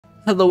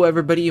Hello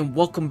everybody and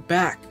welcome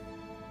back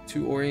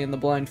to Ori and the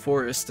Blind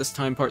Forest, this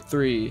time part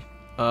 3.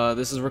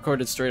 This is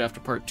recorded straight after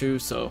part 2,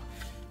 so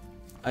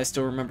I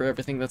still remember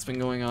everything that's been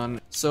going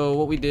on. So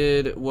what we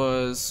did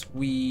was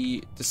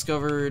we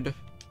discovered...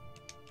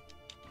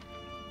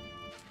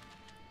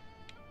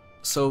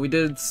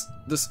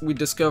 we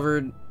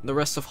discovered the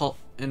rest of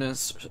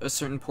a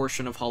certain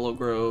portion of Hollow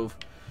Grove,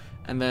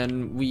 and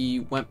then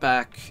we went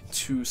back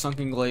to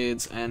Sunken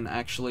Glades and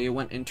actually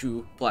went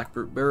into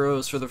Blackroot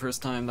Barrows for the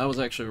first time. That was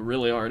actually a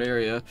really hard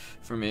area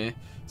for me,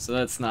 so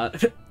that's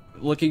not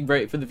looking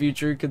bright for the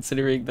future,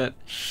 considering that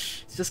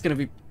it's just gonna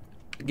be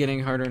getting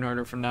harder and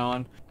harder from now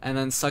on. And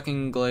then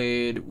Sunken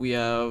Glade, we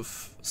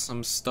have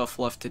some stuff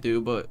left to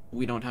do, but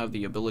we don't have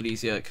the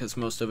abilities yet because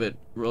most of it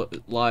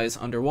lies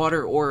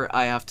underwater, or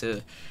I have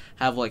to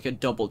have like a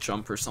double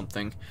jump or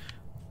something.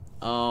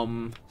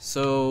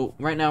 So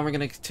right now we're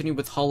gonna continue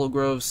with Hollow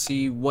Grove,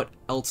 see what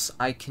else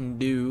I can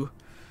do,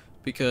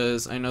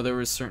 because I know there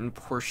were certain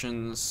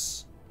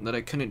portions that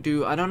I couldn't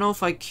do. I don't know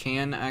if I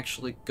can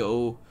actually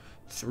go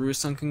through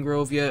Sunken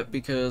Grove yet,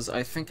 because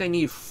I think I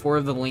need 4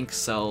 of the link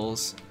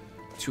cells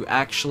to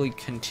actually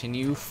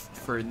continue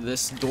for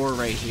this door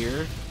right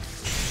here.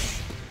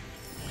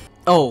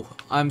 Oh,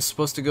 I'm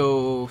supposed to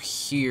go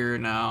here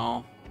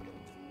now.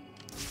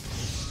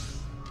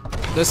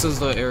 This is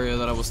the area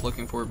that I was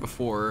looking for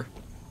before.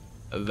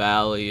 A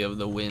Valley of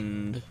the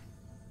Wind.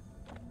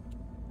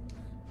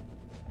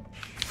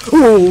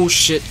 Oh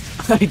shit!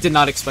 I did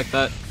not expect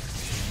that.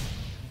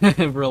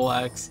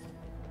 Relax.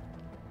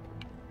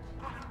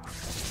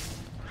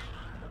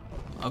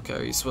 Okay,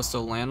 are you supposed to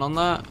land on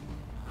that?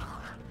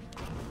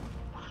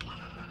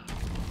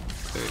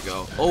 There you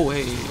go. Oh,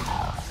 hey.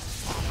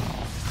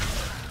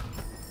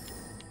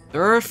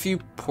 There are a few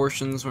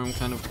portions where I'm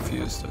kind of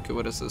confused. Okay,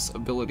 what is this?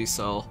 Ability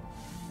cell.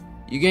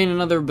 You gain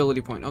another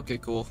ability point. Okay,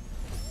 cool.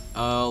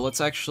 Let's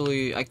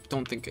actually... I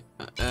don't think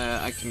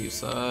I can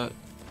use that.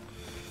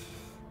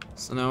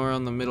 So now we're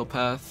on the middle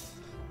path.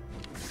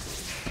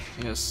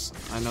 Yes,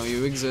 I know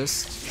you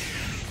exist.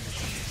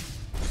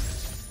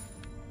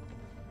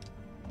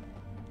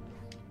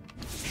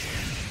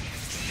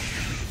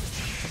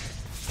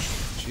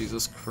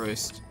 Jesus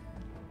Christ.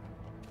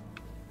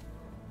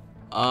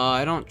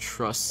 I don't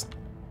trust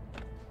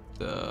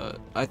the...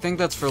 I think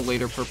that's for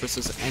later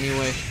purposes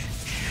anyway.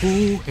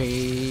 Ooh,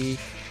 hey.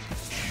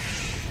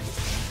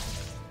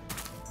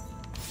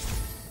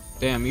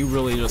 Damn, you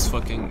really just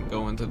fucking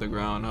go into the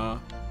ground, huh?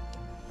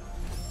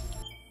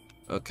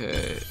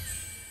 Okay.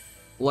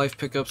 Life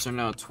pickups are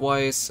now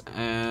twice,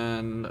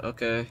 and...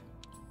 okay.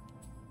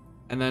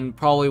 And then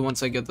probably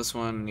once I get this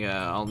one,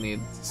 yeah, I'll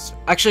need...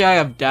 Actually, I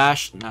have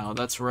dash now,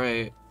 that's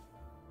right.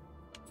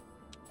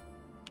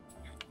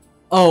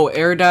 Oh,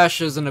 air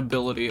dash is an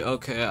ability.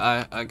 Okay,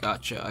 I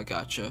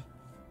gotcha.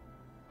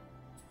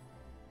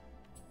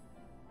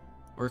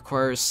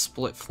 Requires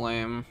split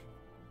flame.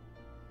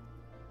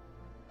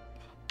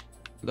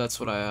 That's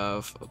what I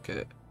have.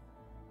 Okay.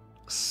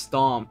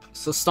 Stomp.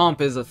 So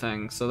stomp is a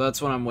thing. So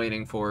that's what I'm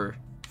waiting for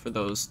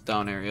those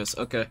down areas.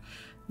 Okay.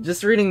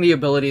 Just reading the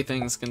ability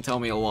things can tell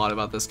me a lot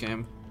about this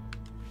game.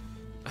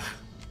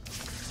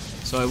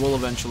 So I will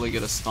eventually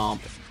get a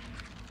stomp.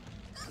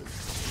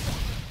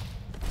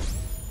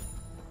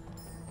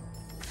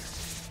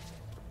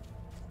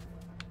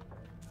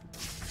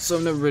 So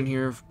I've never been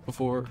here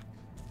before.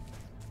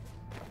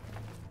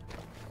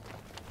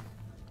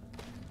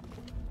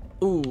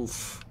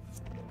 Oof.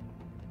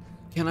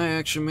 Can I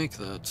actually make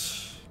that?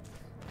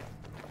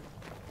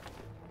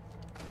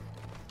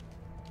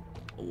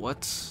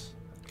 What?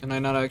 Can I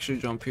not actually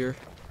jump here?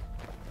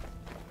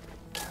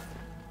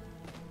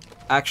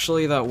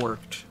 Actually, that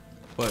worked.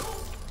 But,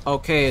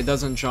 okay, it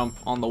doesn't jump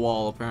on the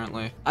wall,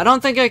 apparently. I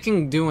don't think I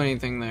can do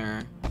anything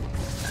there.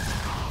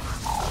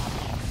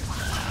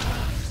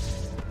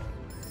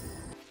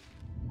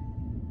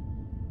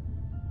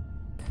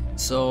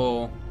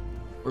 So,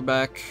 we're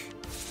back.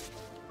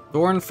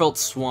 Thornfelt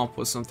Swamp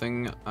was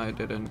something I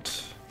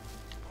didn't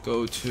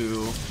go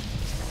to.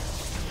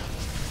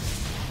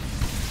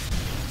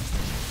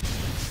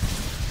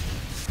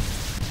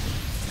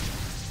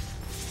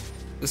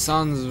 This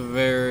sounds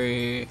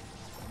very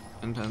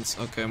intense.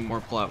 Okay,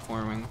 more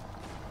platforming.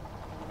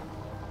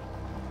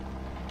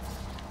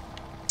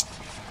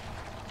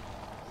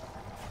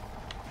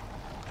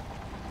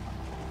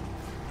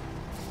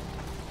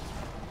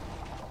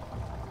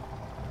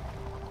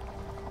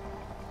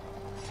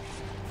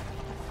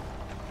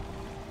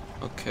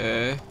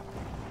 Okay.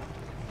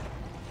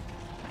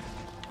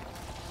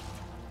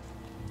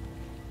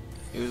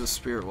 Here's a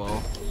spirit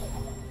well.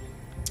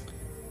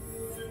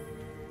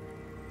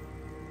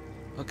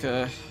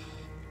 Okay.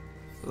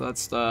 So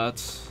that's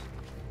that.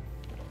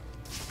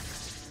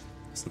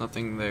 There's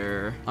nothing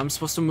there. I'm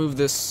supposed to move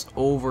this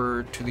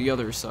over to the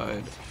other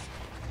side.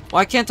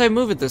 Why can't I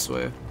move it this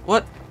way?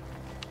 What?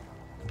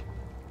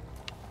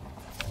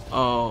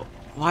 Oh.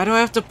 Why do I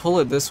have to pull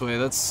it this way?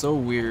 That's so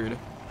weird.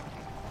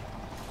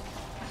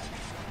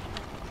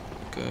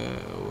 Okay,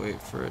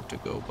 wait for it to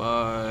go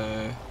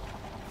by.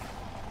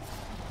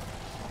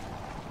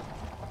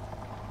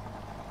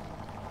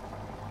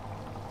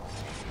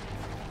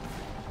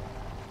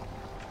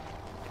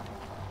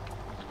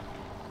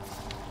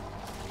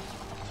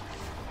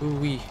 Ooh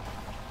wee.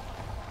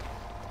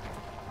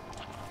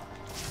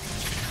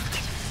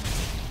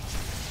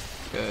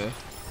 Okay.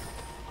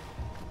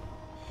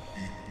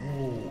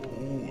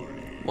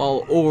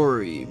 While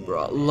Ori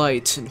brought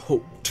light and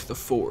hope to the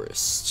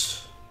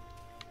forest,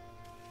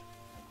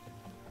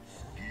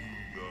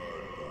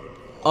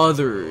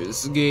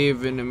 others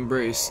gave and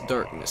embraced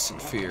darkness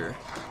and fear.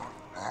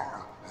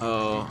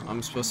 Oh,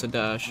 I'm supposed to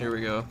dash. Here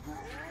we go.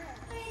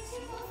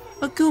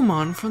 A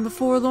Gumon from the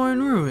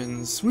Forlorn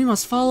Ruins. We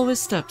must follow his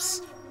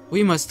steps.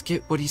 We must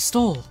get what he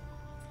stole.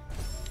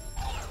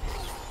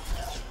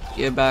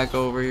 Get back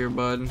over here,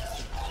 bud.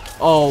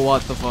 Oh,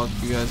 what the fuck?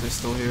 You guys are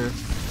still here.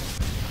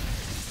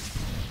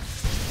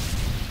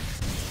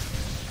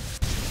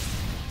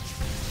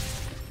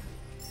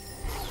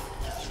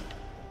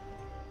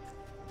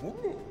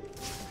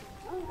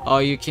 Oh,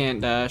 you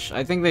can't dash.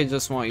 I think they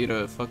just want you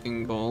to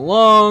fucking go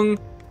along.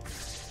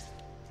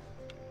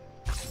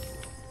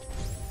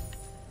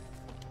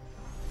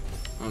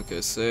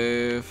 Okay,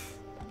 save.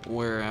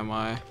 Where am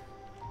I?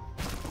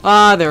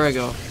 Ah, there I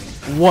go.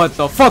 What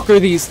the fuck are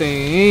these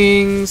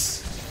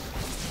things?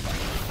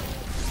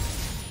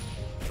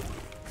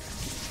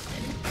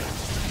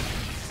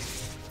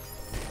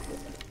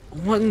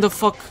 What in the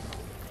fuck?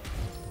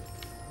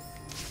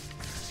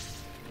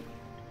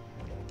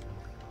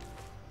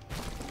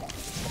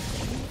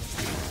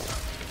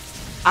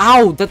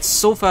 Ow, that's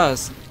so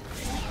fast.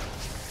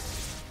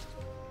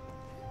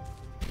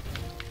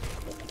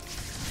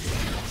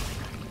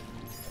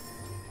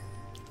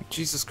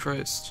 Jesus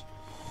Christ.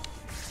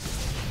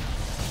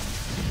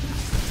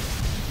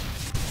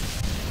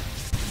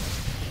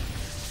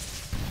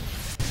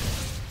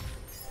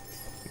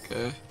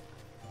 Okay.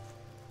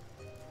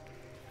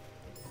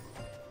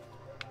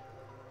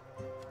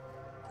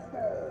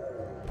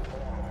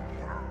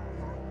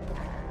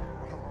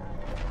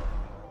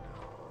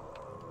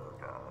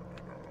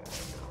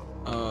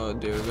 Oh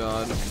dear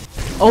God.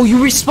 Oh, you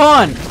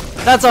respawn!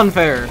 That's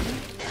unfair.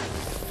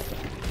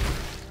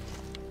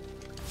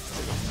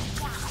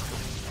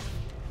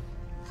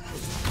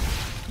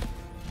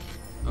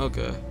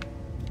 Okay.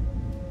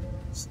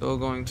 Still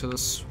going to the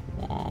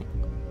swamp.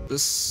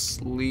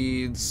 This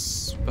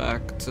leads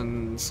back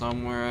to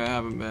somewhere I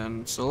haven't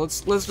been. So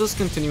let's just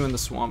continue in the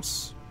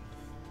swamps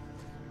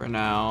for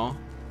now.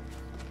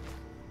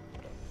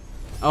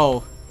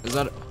 Oh, is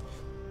that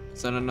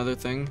another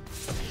thing?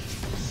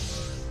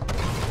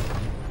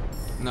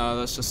 No,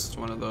 that's just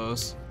one of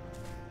those.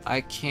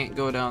 I can't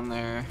go down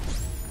there.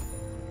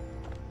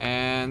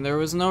 And there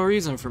was no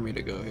reason for me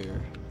to go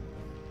here.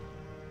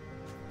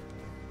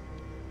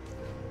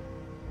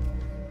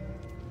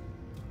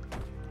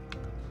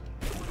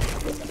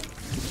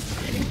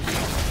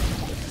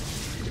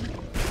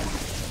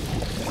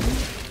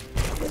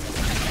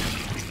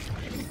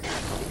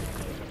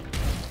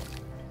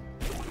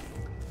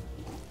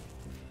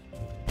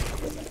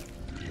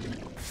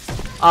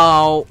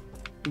 Oh,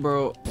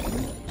 bro.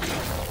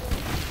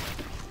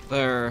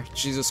 There.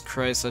 Jesus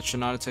Christ, that should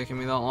not have taken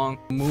me that long.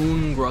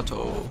 Moon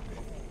Grotto.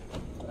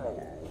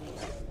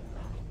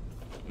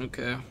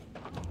 Okay.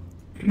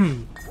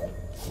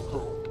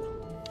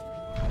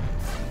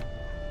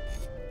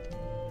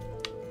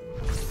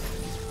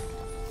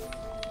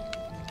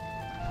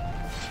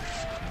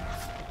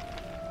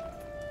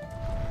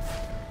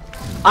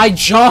 I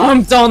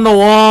jumped on the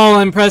wall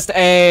and pressed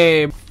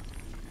A.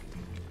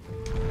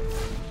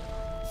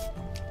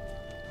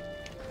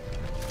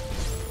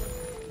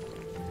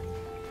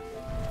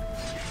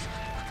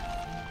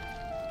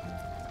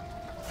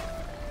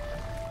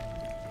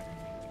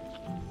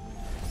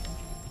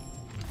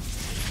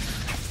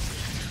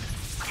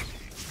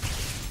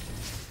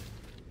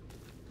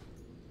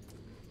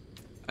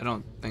 I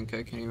don't think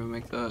I can even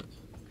make that.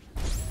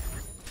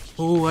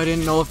 Ooh, I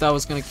didn't know if that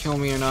was gonna kill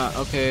me or not.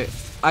 Okay,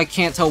 I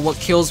can't tell what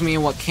kills me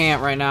and what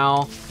can't right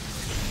now.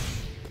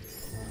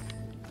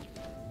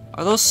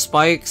 Are those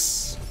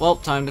spikes? Well,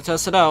 time to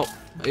test it out.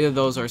 Yeah,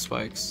 those are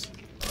spikes.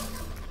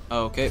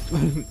 Oh, okay.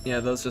 Yeah,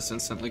 those just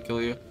instantly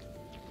kill you.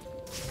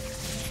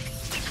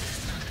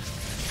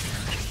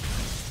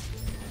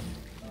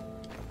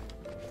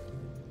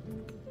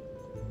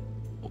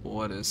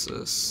 What is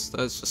this?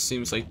 That just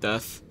seems like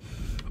death.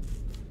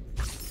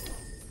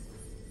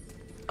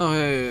 Oh,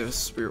 hey,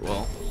 Spirit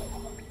Well.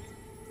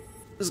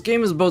 This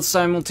game is both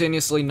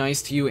simultaneously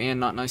nice to you and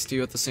not nice to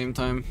you at the same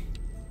time.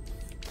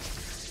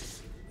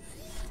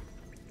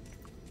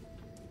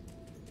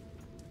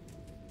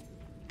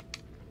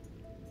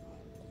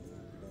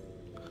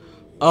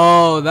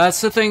 Oh, that's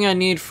the thing I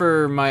need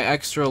for my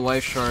extra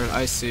life shard.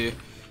 I see.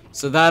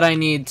 So that I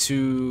need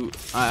to...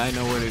 I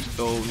know where to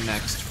go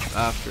next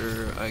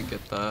after I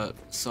get that.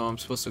 So I'm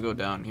supposed to go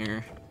down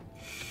here.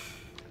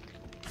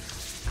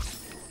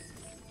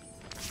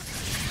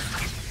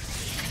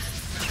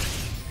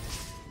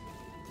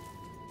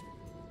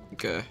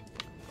 Okay.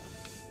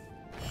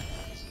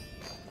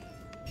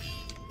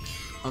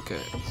 Okay.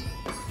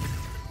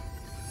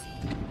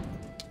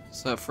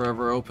 Is that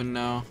forever open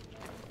now?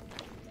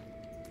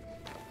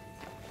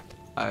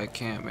 I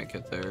can't make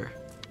it there.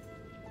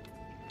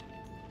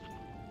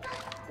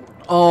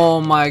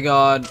 Oh my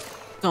god.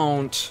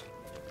 Don't.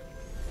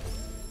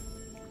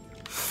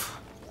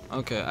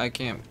 Okay, I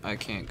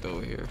can't go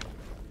here.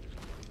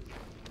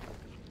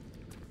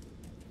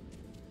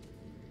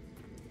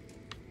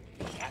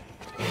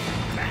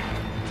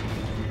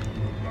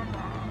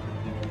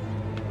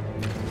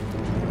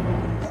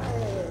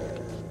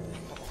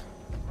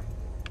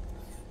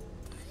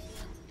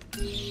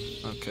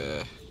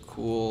 Okay,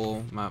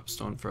 cool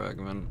mapstone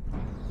fragment.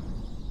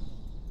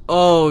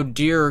 Oh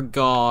dear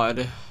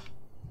god.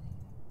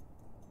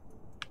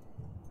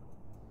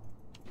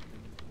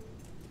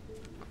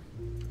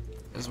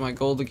 Is my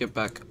goal to get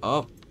back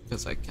up?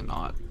 Because I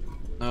cannot.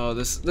 No,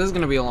 this is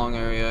gonna be a long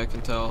area, I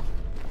can tell.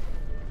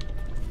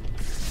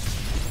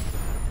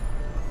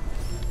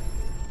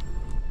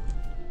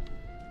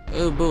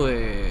 Oh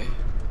boy.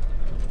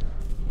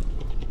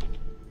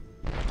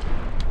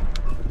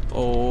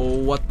 Oh,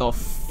 what the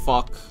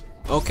fuck?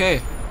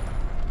 Okay.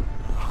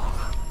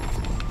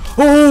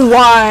 Oh,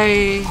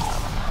 why?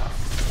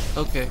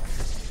 Okay.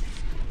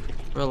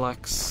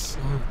 Relax.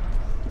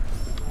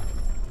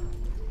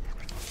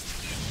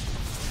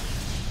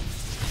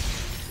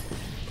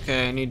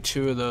 Okay, I need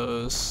 2 of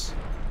those.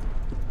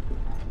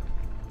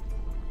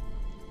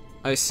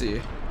 I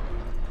see.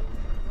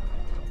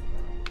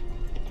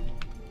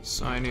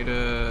 So I need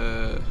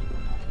a...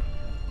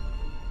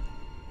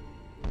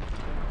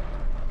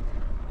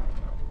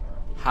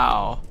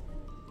 How?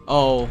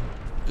 Oh,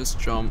 just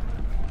jump.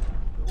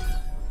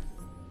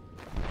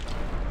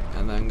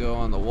 And then go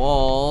on the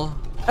wall.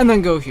 And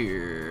then go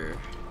here.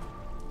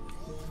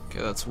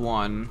 Okay, that's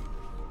 1.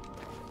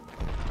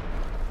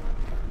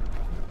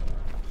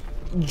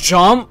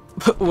 Jump?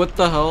 What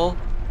the hell?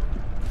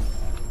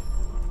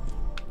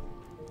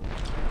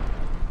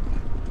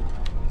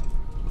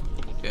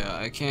 Yeah,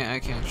 I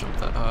can't jump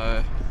that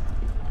high.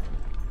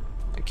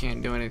 I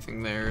can't do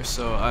anything there,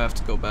 so I have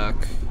to go back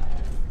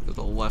to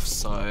the left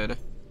side.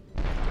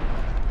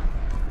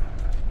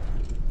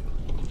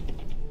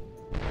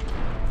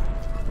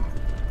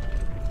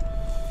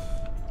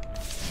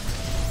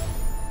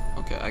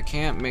 Okay, I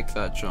can't make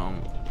that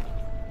jump.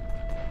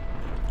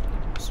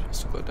 I'm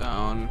supposed to go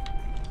down.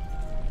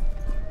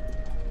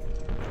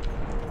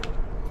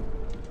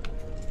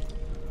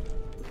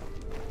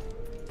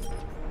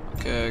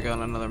 Okay, I got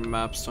another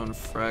mapstone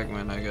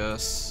fragment, I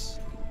guess.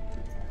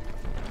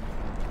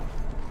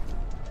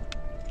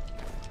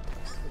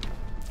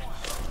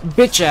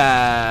 Bitch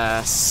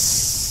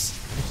ass!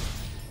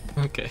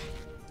 Okay.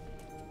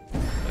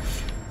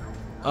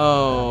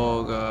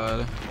 Oh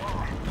god.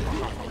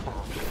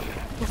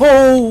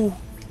 Oh!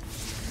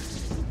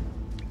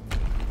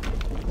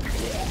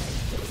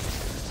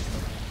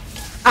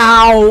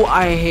 Ow!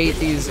 I hate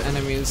these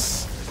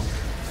enemies.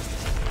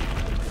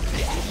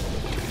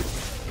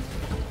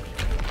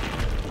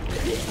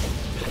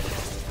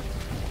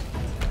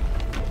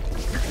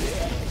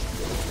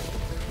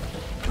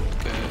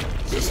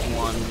 Just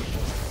 1.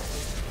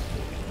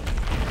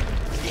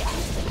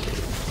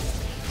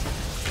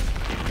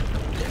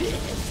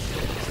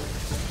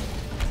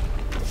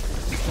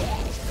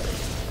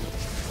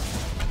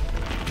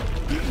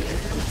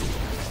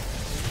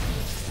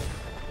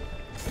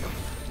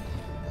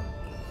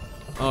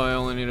 Oh, I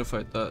only need to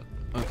fight that.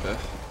 Okay.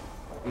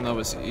 And that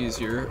was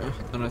easier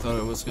than I thought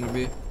it was gonna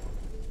be.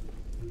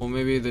 Well,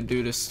 maybe the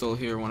dude is still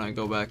here when I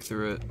go back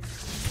through it.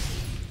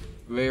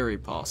 Very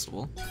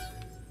possible.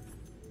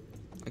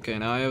 Okay,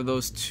 now I have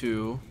those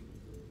 2.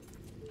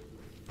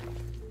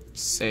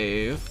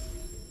 Save.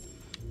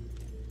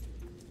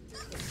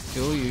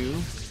 Kill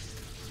you.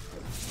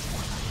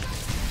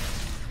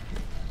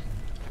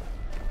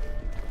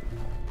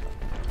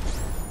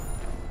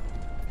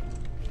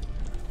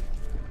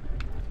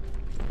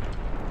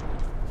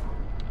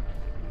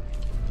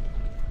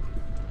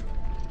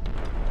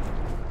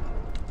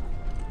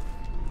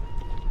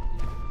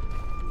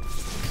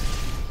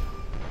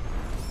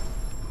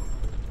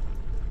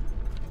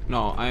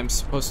 No, I am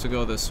supposed to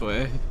go this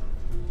way.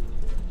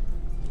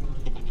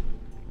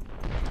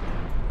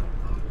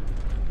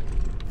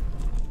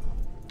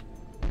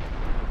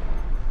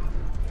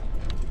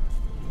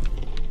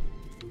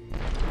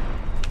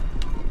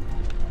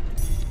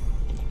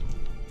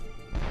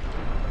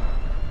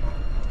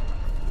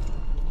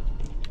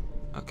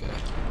 Okay.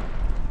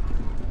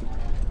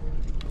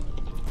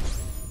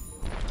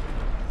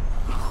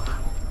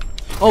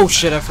 Oh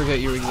shit, I forget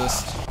you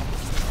exist.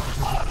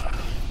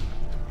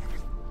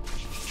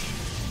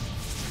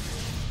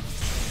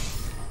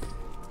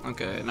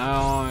 Okay,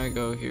 now I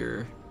go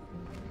here.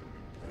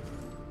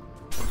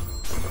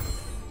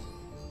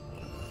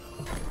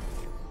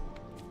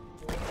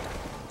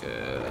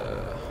 Okay.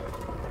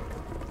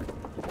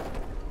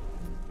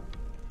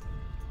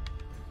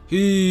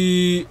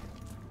 He.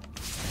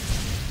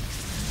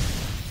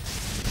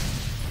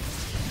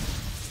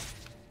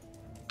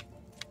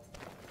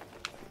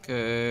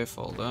 Okay,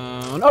 fall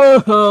down.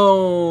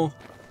 Oh!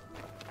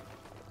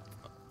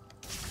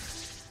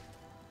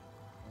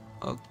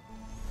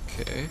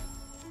 Okay.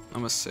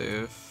 I'm a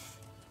save.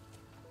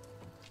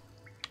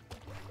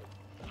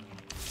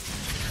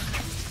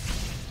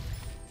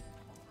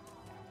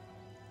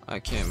 I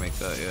can't make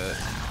that yet.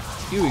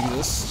 You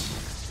exist.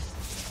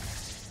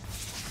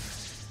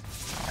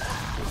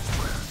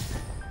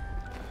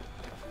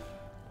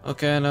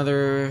 Okay,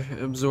 another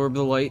absorb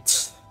the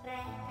light.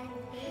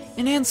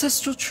 An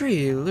ancestral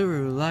tree,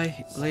 Liru,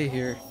 lay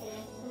here.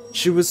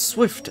 She was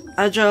swift,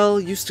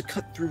 agile, used to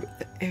cut through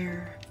the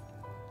air.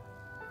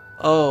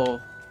 Oh,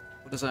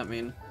 what does that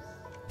mean?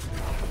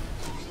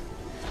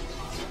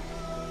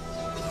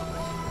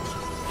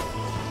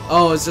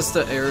 Oh, is this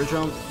the air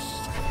jump?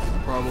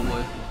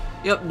 Probably.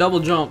 Yep, double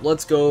jump,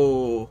 let's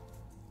go.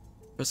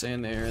 Press A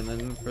in the air and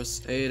then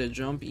press A to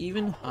jump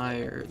even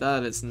higher.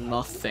 That is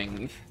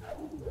nothing.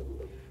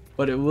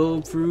 But it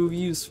will prove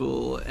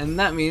useful. And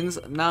that means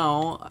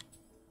now,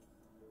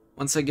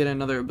 once I get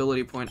another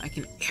ability point, I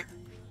can air.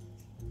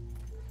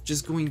 Which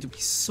is going to be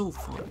so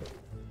fun.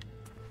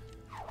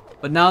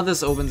 But now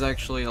this opens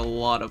actually a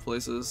lot of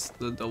places,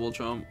 the double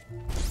jump.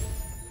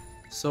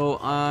 So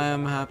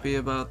I'm happy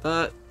about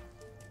that.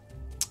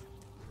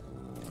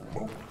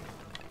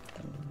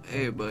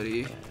 Hey,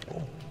 buddy.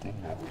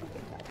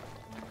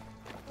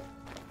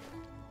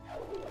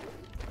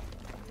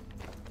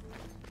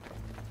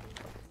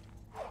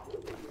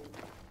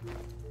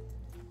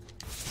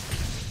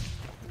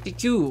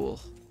 Cool.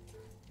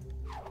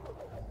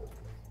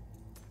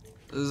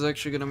 This is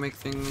actually gonna make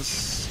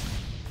things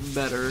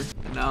better.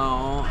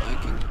 Now I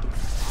can.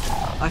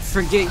 I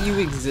forget you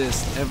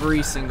exist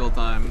every single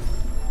time.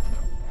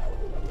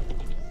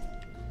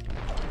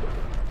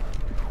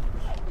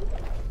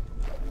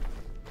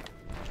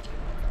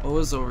 What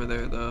was over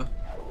there though?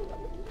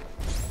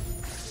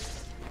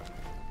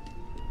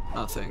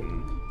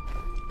 Nothing.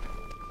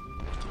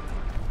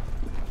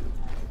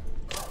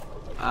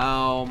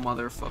 Ow,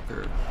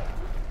 motherfucker.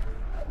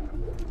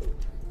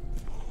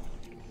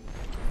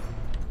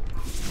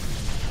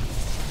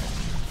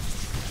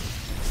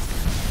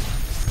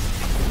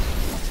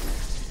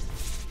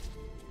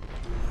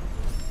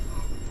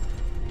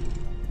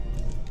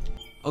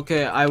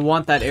 Okay, I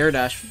want that air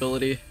dash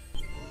ability.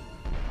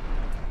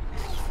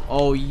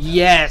 Oh,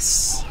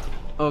 yes!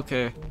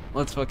 Okay,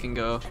 let's fucking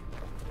go.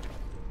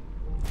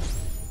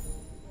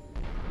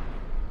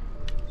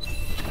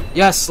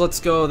 Yes, let's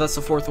go. That's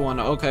the fourth one.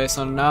 Okay,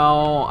 so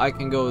now I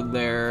can go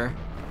there.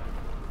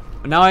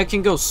 But now I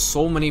can go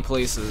so many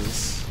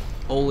places.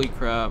 Holy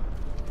crap.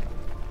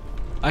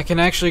 I can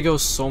actually go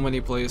so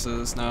many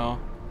places now.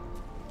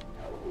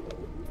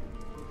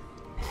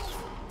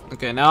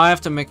 Okay, now I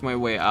have to make my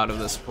way out of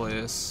this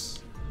place.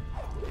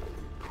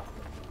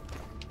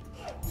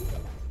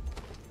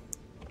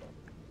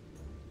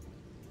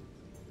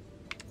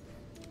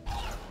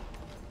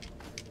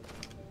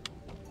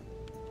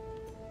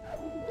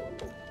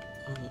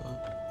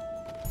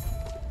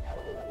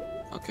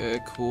 Okay,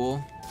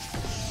 cool.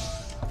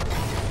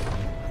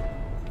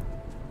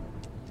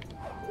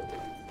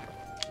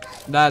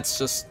 That's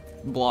just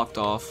blocked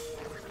off.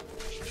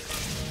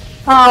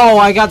 Oh,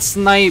 I got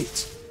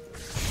sniped!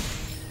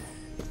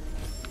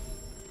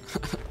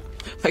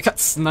 I got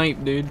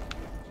sniped, dude.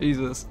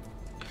 Jesus.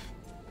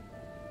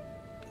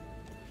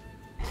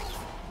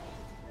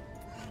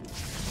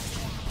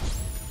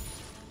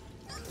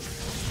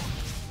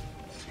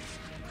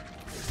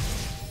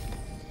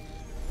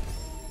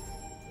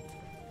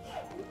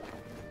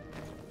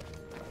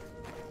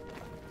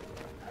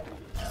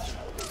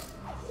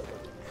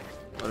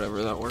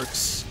 Whatever, that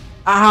works.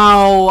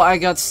 Ow! I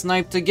got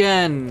sniped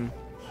again!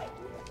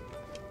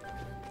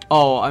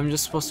 Oh, I'm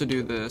just supposed to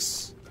do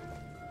this.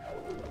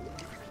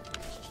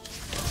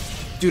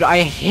 Dude,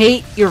 I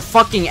hate your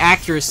fucking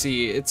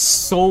accuracy. It's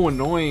so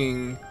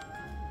annoying.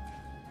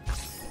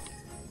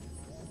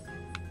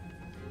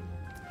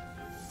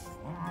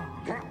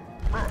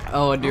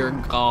 Oh dear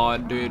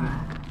God, dude.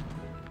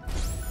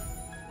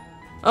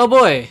 Oh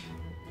boy.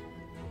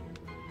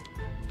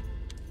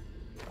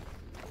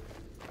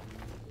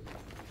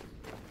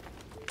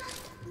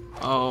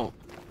 Oh.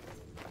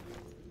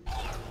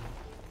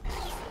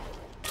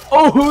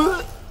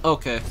 Oh!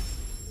 Okay.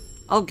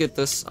 I'll get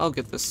this. I'll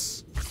get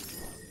this.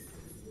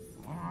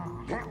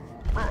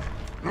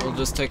 It'll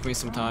just take me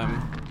some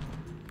time.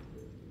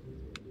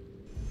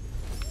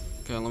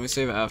 Okay, let me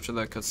save it after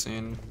that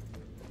cutscene.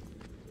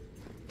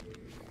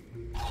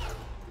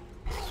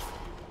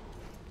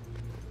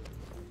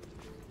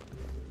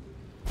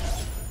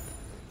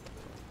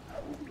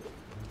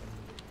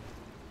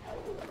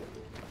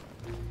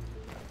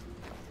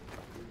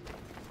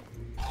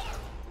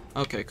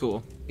 Okay,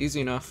 cool.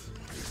 Easy enough.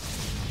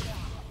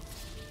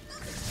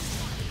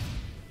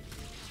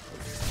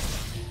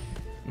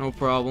 No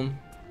problem.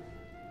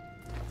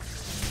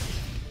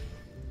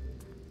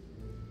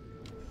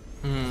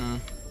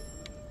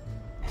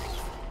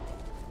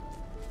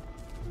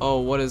 Oh,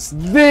 what is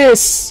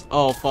this?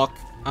 Oh, fuck.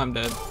 I'm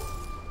dead.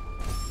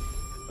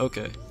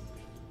 Okay.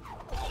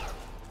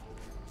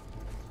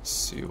 Let's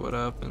see what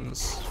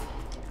happens.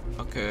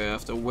 Okay, I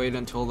have to wait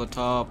until the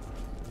top.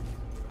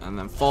 And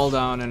then fall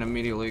down and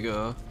immediately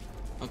go.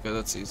 Okay,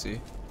 that's easy.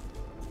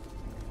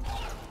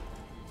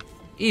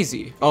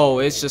 Easy. Oh,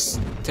 it's just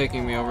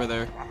taking me over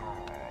there.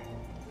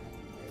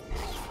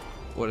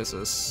 What is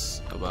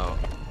this about?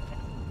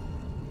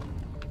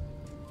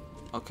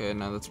 Okay,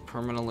 now that's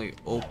permanently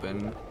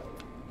open.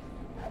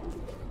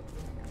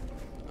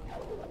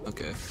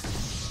 Okay.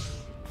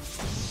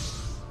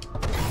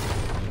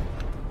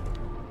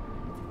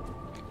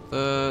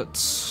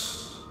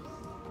 That's...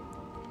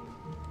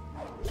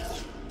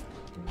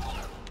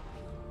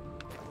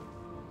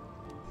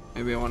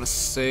 Maybe I want to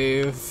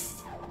save.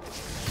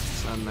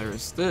 And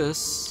there's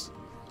this.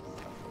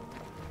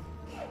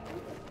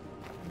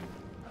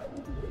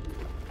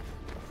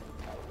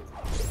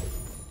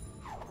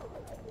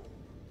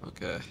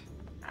 Okay.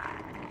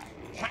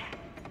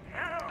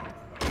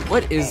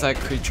 What is that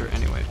creature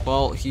anyway?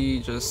 Well,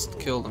 he just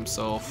killed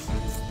himself.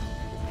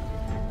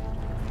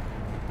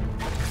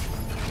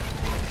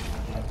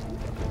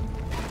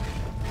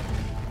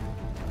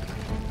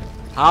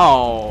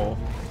 How?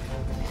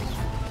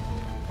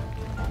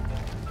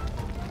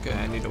 Okay,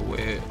 I need to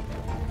wait.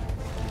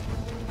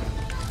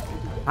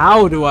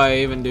 How do I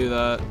even do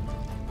that?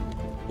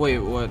 Wait,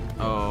 what?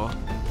 Oh.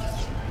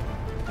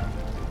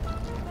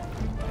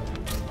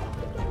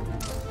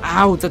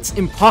 Ow, that's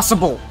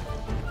impossible!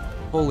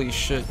 Holy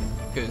shit.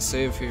 Okay,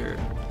 save here.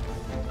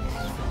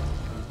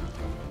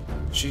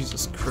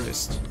 Jesus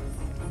Christ.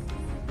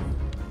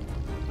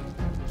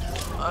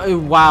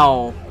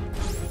 Wow.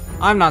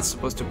 I'm not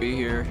supposed to be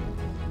here.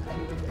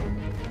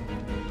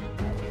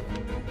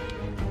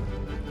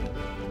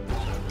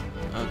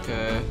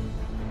 Okay.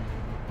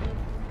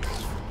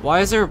 Why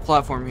is there a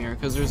platform here?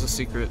 Because there's a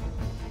secret.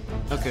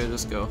 Okay,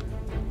 just go.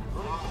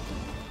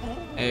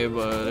 Hey,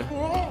 bud.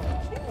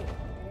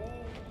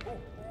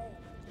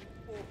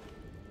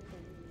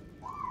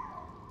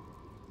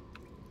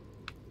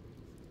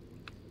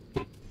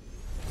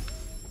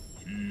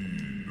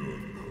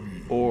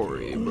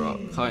 Ori brought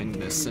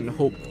kindness and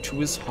hope to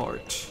his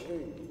heart.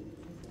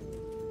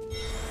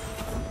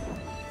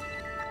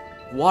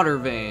 Water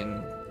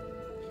vein.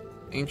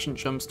 Ancient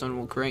gemstone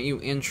will grant you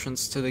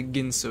entrance to the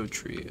Ginso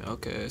Tree.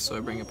 Okay, so I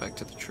bring it back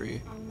to the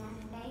tree.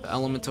 The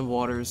element of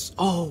waters.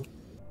 Oh!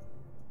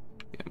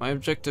 Yeah, my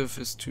objective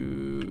is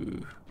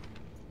to...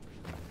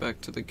 back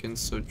to the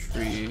Ginso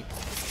Tree.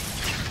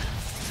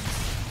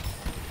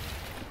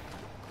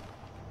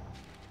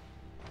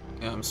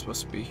 Yeah, I'm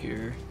supposed to be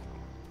here.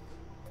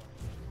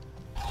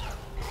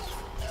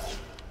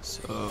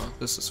 So,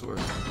 this is where...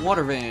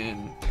 Water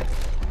vein!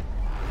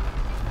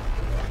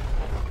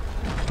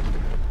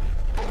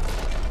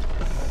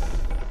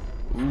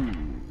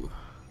 Ooh.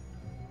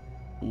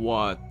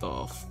 What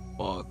the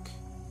fuck?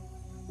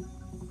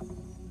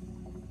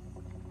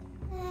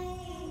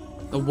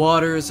 The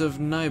waters of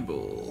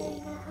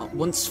Nibel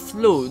once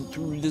flowed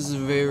through this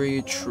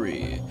very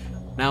tree.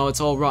 Now it's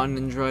all rotten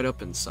and dried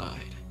up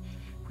inside.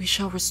 We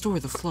shall restore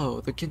the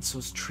flow. The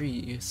Ginso's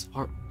trees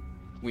are...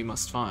 we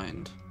must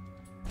find.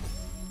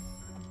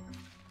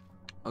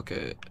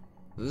 Okay.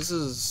 This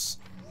is...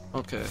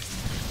 okay.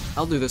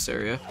 I'll do this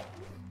area.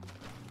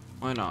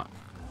 Why not?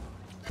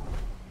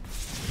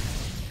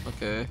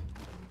 Okay.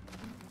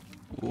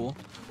 Cool.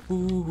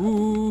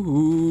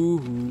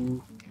 Ooh.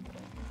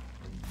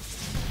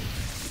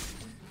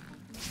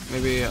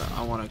 Maybe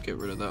I want to get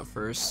rid of that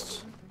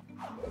first.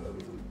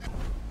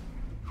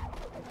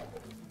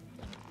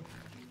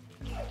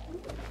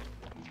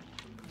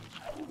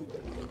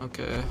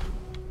 Okay.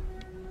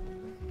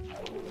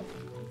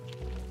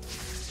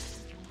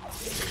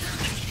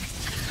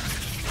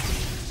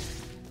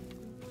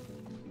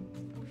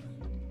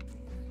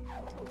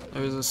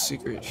 There's a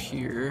secret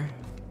here.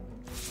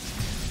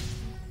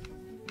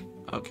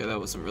 Okay, that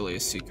wasn't really a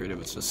secret, it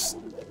was just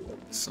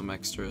some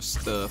extra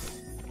stuff.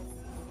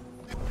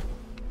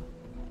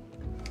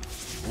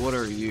 What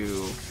are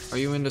you? Are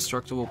you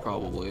indestructible?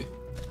 Probably.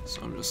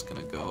 So I'm just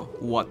gonna go.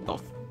 What the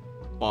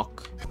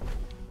fuck?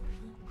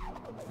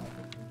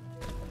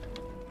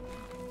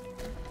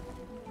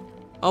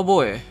 Oh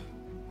boy.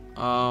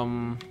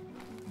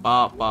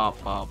 Bop,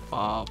 bop, bop,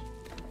 bop.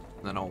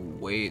 Then I'll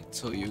wait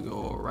till you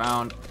go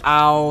around.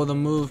 Ow, the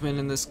movement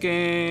in this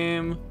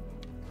game.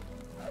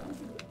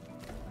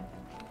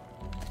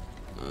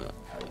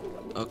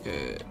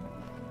 Okay.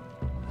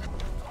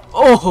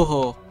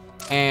 Oh!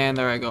 And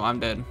there I go,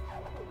 I'm dead.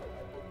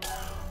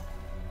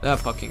 That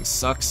fucking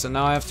sucks, and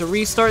now I have to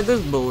restart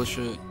this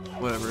bullshit.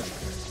 Whatever.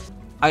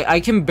 I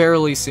can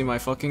barely see my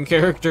fucking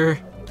character.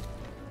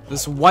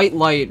 This white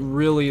light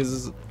really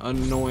is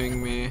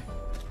annoying me.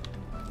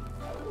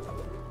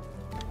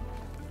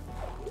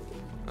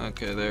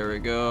 Okay, there we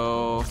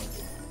go.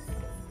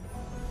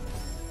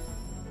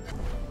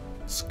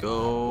 Let's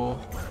go.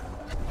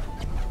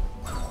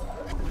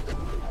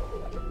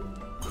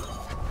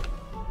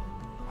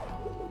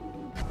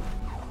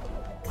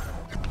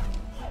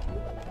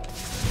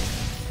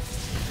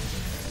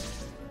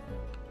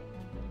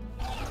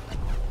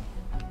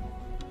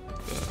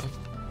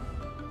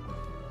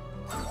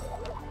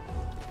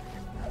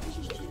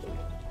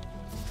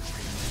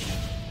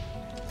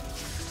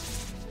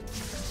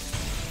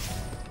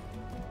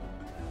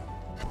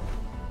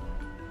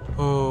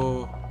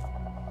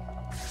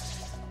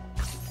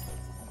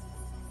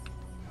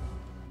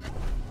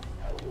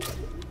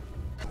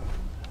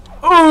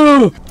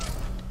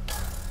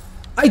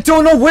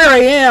 don't know where I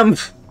am!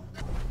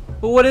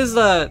 But what is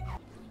that?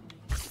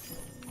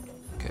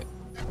 Okay.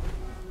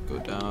 Go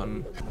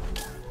down.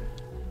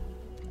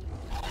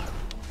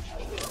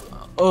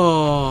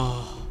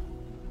 Oh.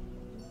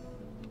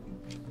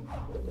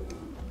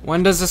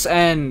 When does this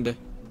end?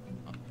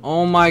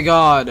 Oh my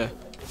god.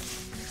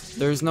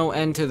 There's no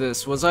end to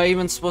this. Was I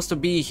even supposed to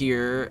be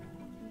here?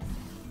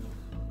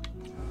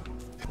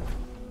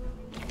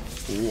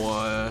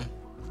 What?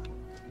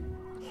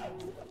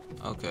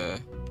 Okay.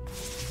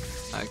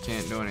 I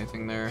can't do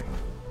anything there.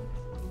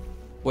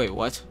 Wait,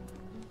 what?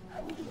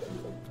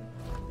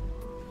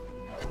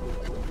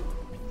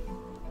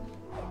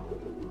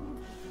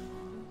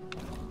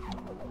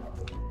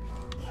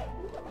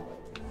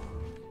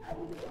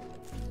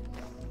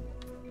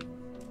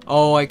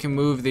 Oh, I can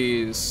move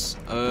these.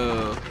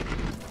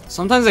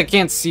 Sometimes I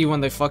can't see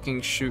when they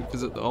fucking shoot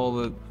because of all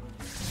the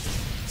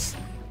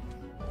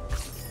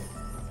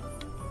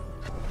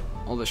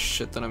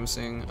shit that I'm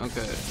seeing.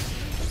 Okay.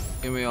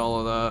 Give me all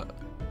of that.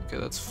 Okay,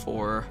 that's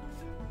 4.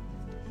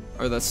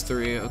 Or that's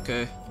 3,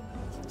 okay.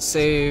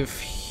 Save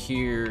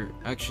here.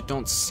 Actually,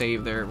 don't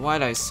save there.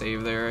 Why'd I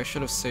save there? I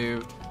should have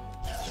saved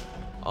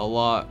a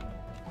lot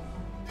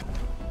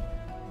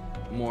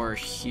more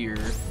here.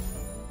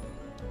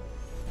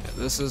 Yeah,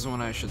 this is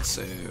when I should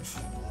save.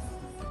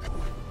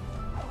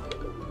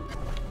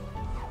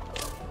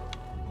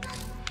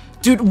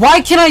 Dude,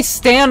 why can't I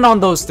stand on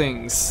those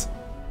things?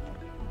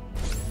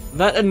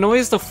 That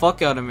annoys the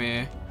fuck out of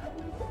me.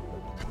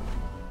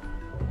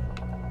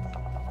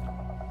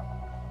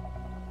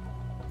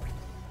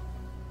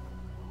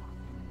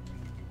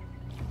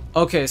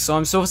 Okay, so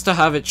I'm supposed to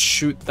have it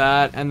shoot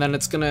that, and then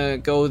it's gonna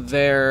go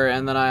there,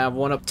 and then I have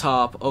one up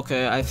top.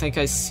 Okay, I think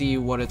I see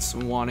what it's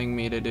wanting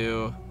me to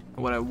do.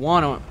 What I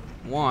want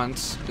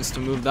is to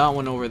move that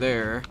one over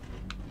there,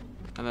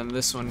 and then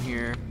this one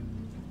here,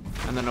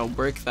 and then it'll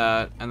break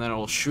that, and then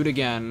it'll shoot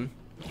again,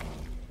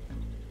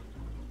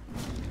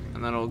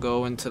 and then it'll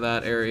go into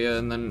that area,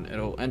 and then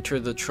it'll enter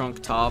the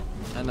trunk top,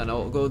 and then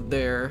it'll go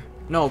there.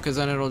 No, because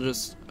then it'll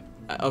just...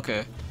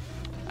 Okay.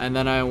 And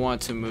then I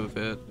want to move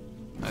it,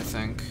 I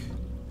think.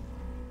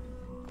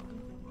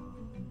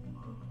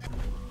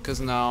 Because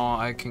now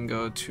I can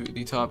go to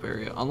the top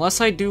area.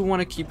 Unless I do want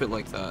to keep it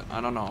like that. I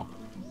don't know.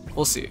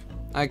 We'll see.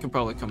 I could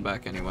probably come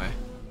back anyway.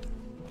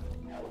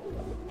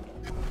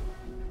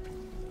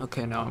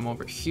 Okay, now I'm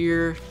over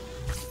here.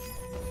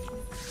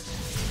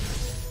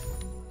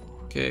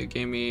 Okay,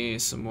 gave me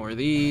some more of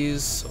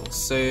these. I'll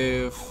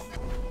save.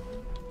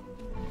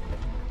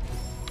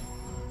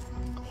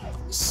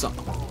 Some.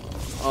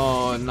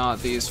 Oh, not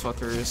these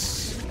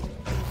fuckers.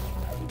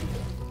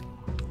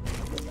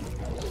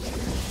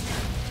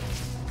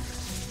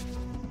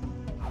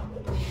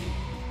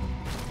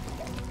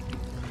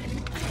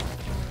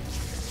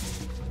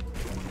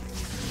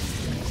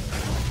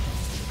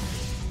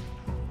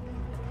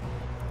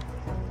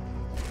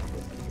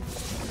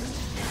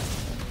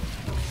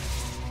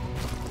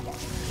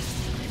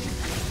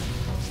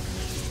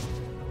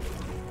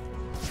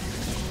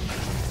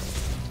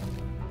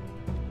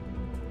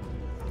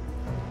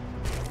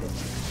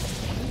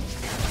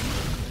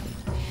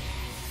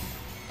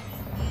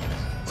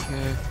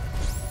 Okay.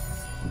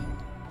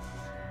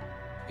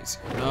 Easy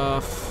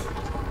enough.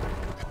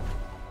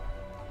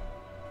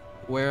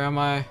 Where am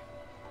I?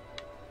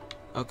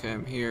 Okay,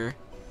 I'm here.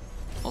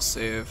 I'll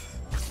save.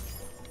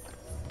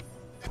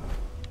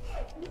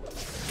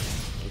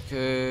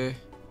 Okay.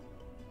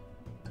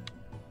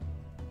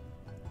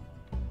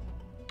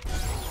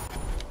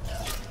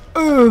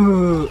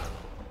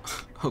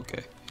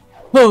 Okay.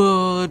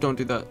 Oh, don't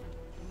do that.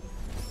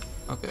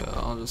 Okay,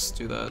 I'll just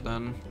do that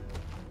then.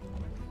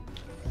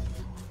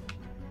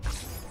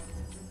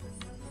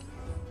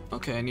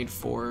 Okay, I need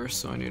 4,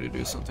 so I need to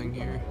do something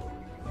here.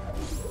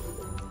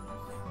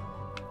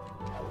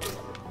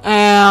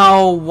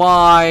 Ow,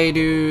 why,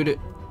 dude?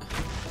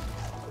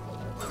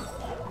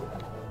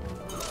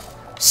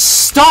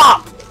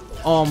 Stop!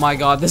 Oh my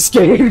god, this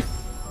game.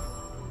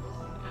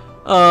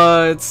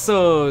 It's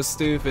so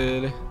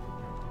stupid.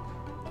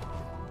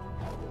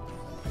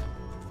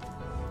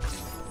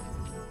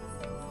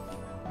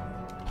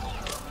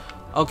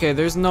 Okay,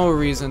 there's no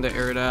reason to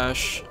air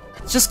dash.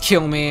 Just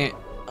kill me.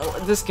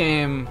 This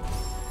game.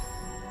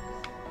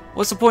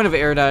 What's the point of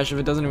air dash if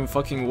it doesn't even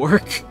fucking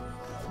work?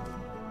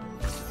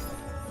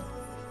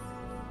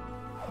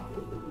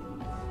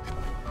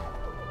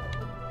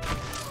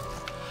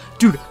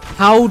 Dude,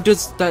 how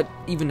does that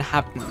even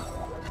happen?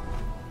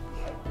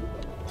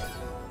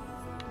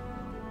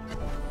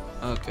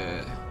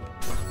 Okay.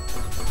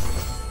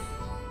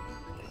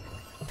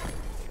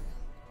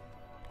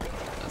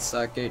 That's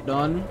that gate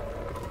done.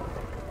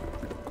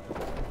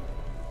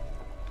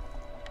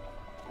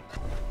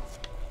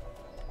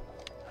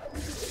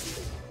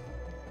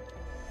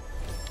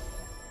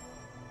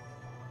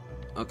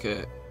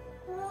 Okay.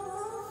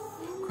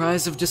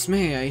 Cries of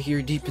dismay I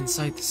hear deep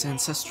inside this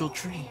ancestral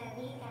tree.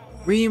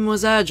 Reem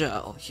was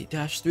agile, he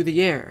dashed through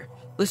the air.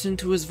 Listen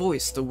to his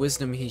voice, the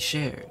wisdom he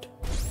shared.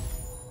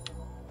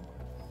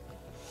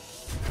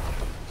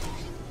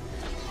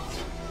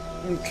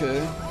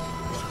 Okay.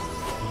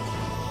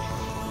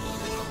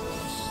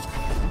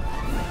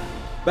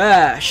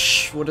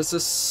 Bash! What is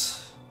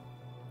this?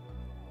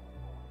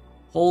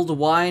 Hold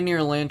Y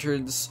near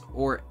lanterns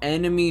or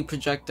enemy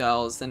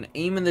projectiles, then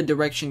aim in the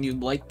direction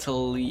you'd like to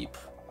leap.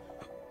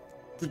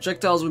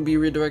 Projectiles would be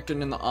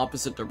redirected in the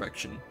opposite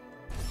direction.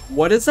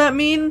 What does that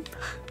mean?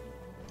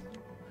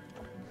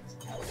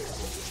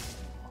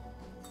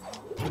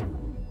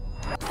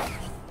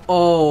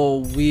 Oh,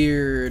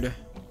 weird.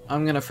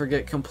 I'm gonna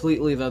forget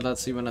completely that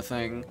that's even a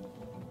thing.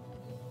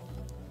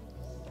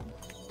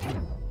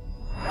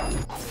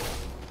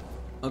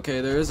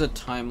 Okay, there is a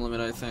time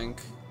limit, I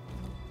think.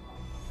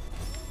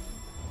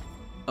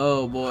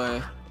 Oh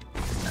boy.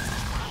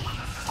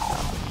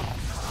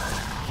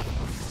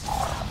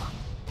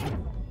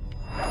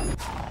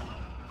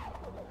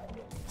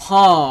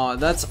 Huh,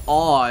 that's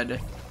odd.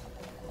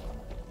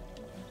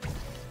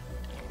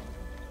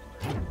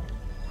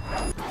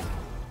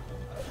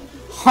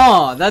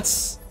 Huh,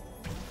 that's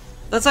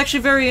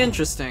actually very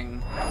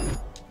interesting.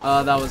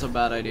 That was a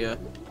bad idea.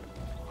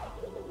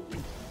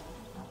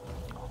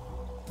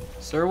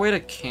 Is there a way to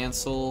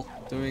cancel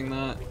doing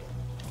that?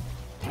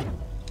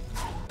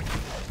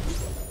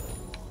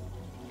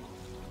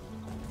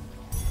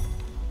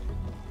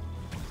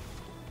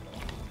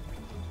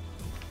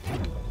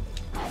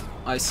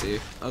 I see.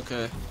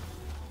 Okay.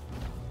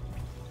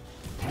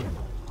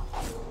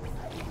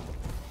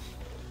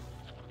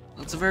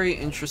 That's a very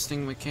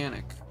interesting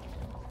mechanic.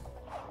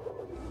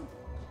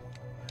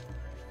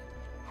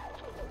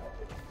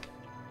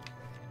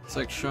 It's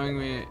like showing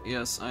me,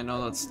 yes, I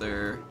know that's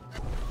there.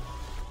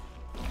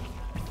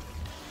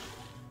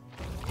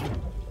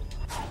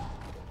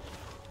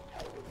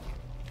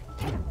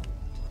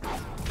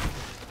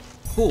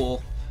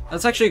 Cool.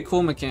 That's actually a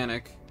cool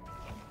mechanic.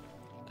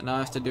 And now I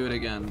have to do it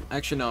again.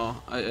 Actually,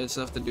 no. I just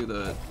have to do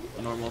the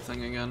normal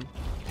thing again.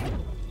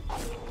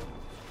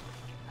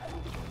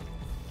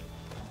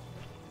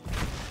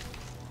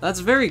 That's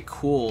very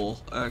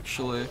cool,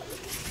 actually.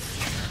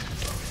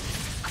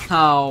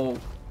 How...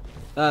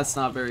 That's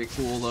not very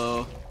cool,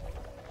 though.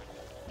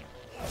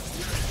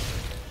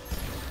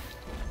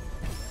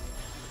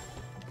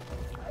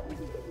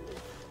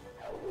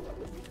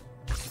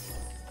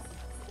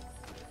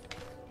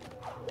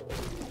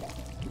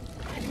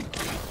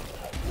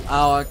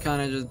 Ow, I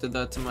kinda just did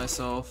that to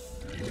myself.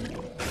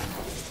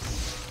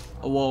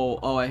 Oh, whoa,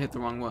 oh, I hit the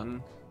wrong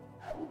button.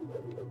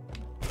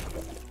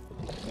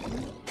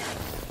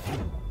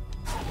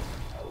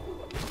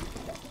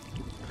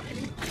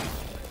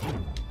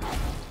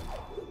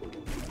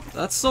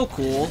 That's so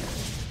cool.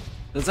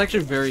 That's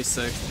actually very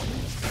sick.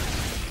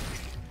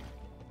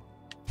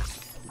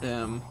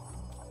 Damn.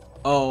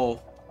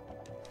 Oh.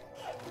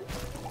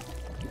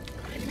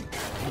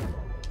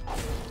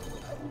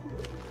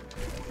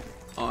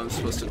 Oh, I'm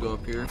supposed to go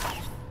up here.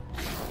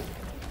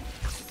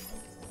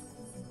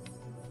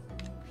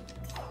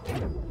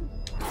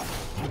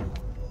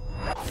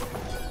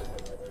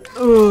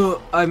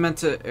 Ugh, I meant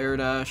to air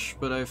dash,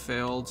 but I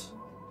failed.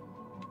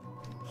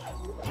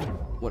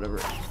 Whatever.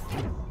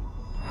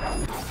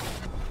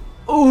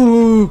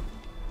 Ooh!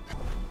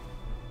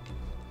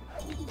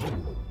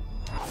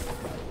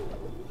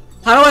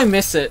 How do I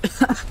miss it?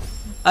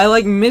 I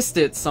like missed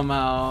it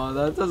somehow.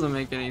 That doesn't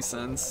make any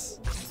sense.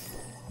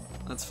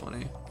 That's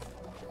funny.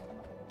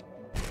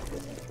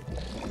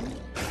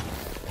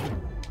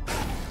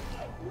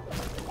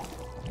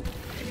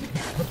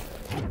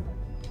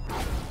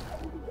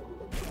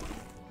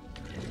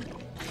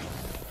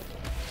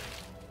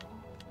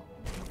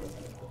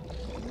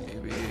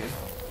 Maybe.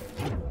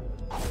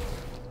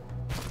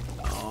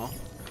 Oh.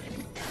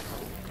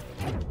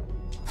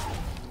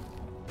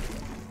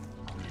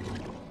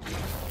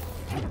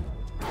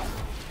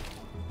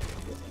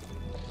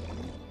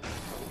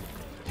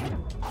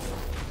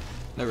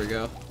 There we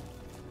go.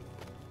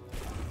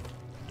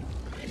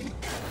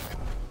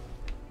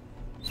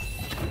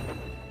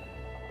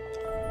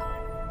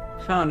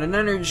 Found an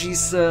energy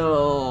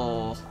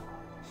cell.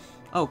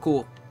 Oh,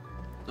 cool.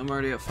 I'm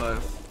already at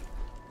 5.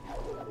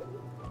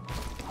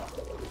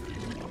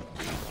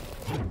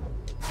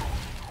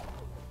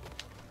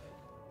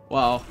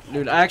 Wow,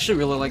 dude, I actually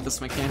really like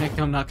this mechanic.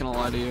 I'm not gonna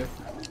lie to you.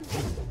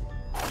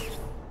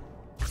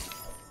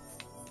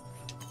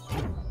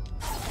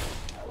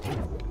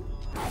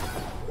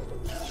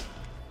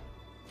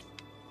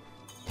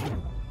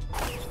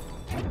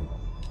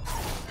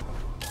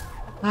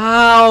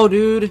 Ow,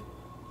 dude.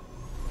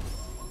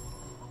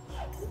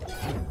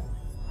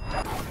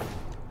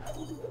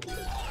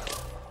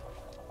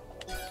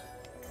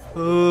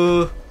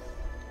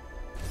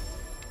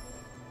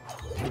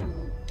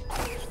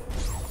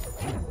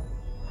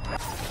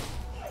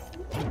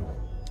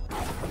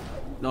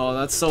 No,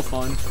 that's so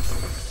fun.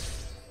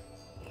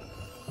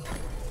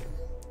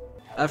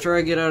 After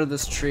I get out of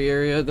this tree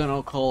area, then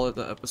I'll call it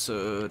the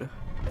episode.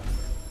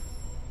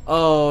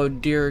 Oh,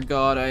 dear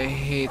God, I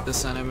hate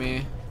this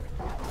enemy.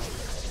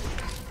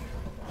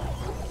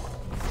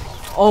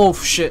 Oh,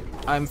 shit.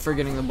 I'm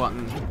forgetting the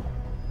button.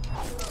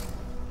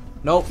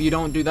 Nope, you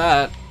don't do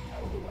that.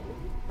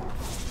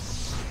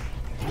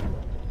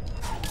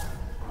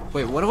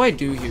 Wait, what do I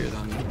do here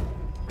then?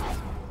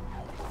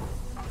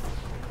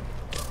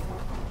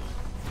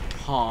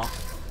 Huh.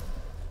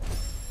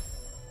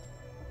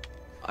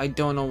 I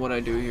don't know what I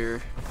do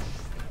here.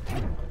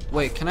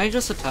 Wait, can I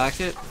just attack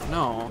it?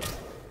 No.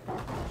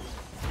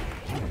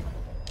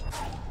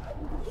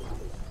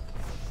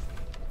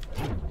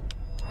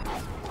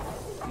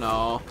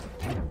 No.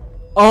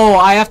 Oh,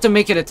 I have to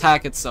make it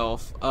attack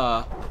itself.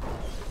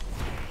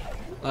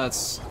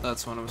 That's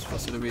what I'm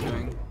supposed to be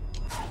doing.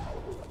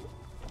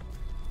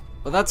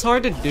 But that's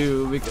hard to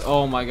do because,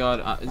 oh my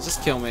god,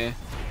 just kill me.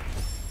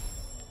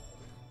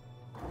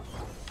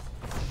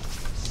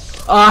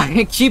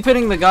 I keep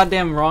hitting the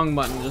goddamn wrong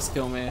button, just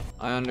kill me.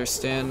 I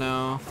understand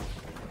now.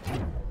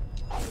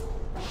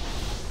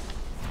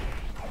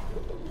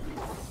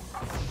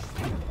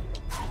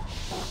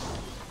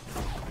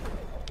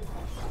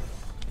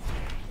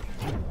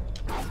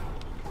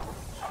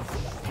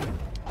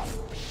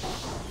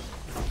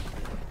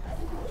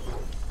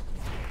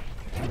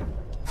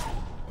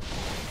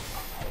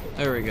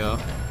 There we go.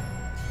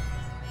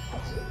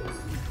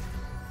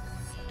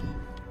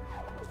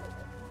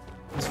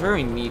 It's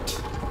very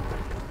neat.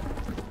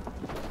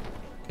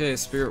 Okay,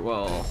 Spirit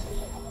Well.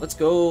 Let's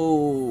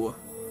go!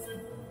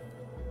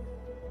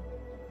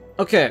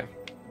 Okay.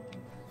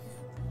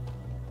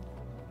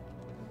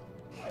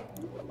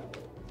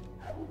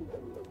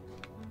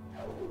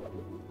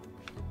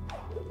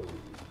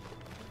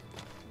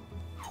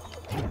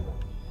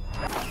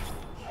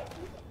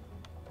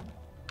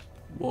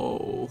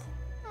 Whoa.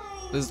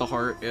 This is the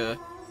heart, yeah.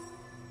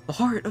 The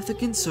heart of the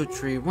Ginso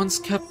Tree once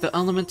kept the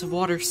element of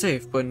water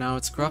safe, but now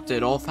it's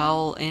corrupted, all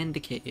foul and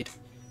decayed.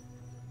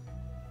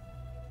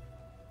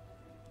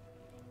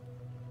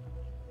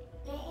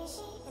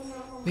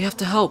 We have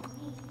to help.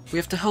 We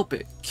have to help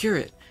it, cure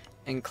it,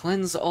 and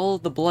cleanse all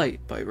the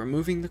blight by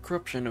removing the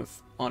corruption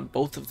on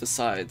both of the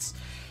sides.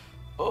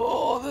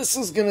 Oh, this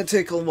is gonna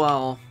take a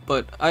while,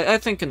 but I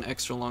think an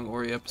extra long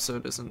Ori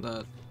episode isn't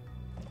that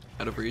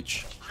out of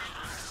reach.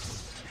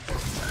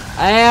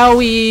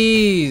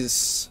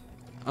 Owies!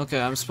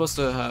 Okay, I'm supposed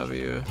to have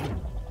you.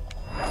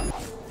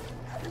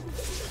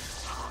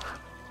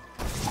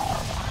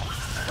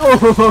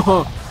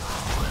 Oh!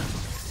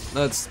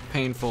 That's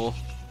painful.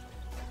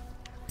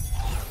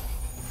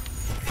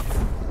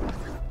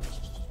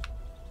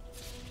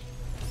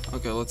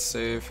 Okay, let's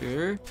save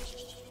here.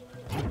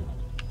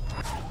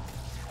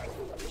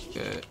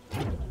 Okay.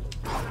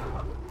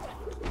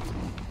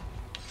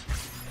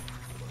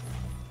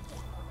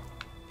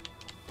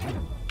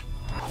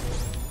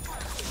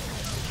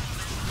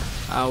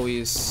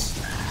 Owies.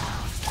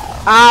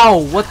 Ow!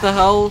 What the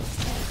hell?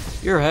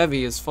 You're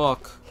heavy as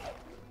fuck.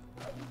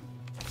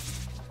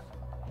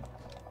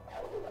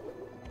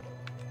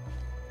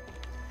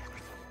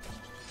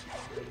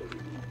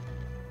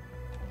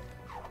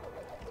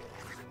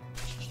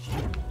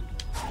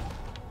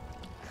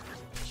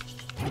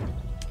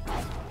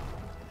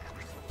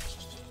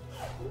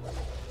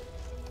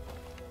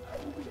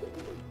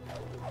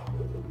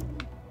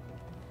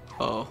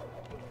 Uh-oh.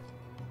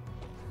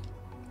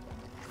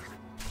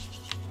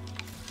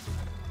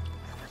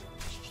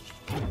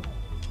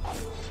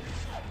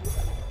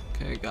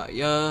 Okay, got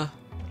ya.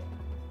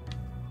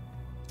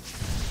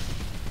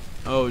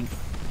 Oh,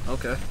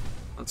 okay.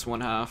 That's one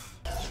half.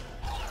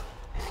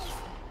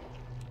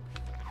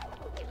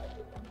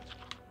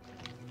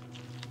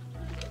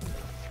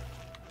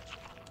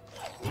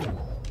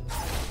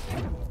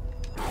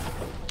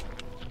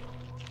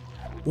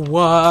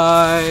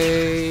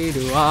 Why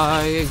do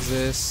I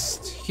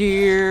exist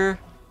here?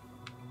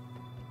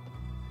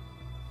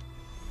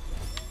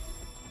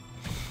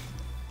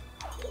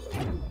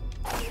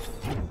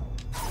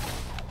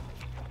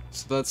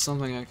 So that's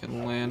something I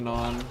can land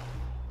on.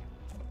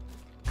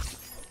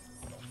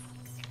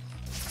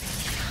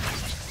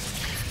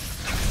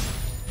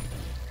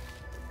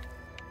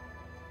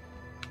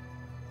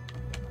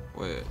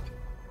 Wait.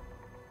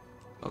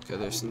 Okay,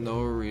 there's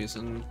no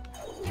reason.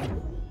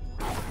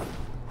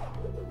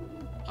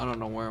 I don't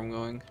know where I'm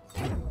going.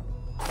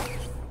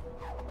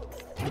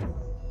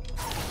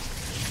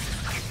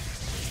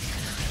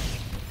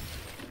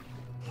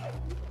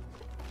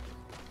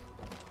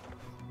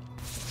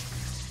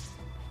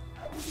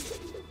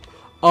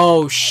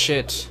 Oh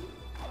shit.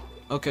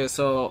 Okay,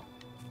 so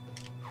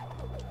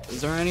is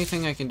there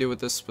anything I can do with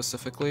this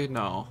specifically?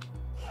 No.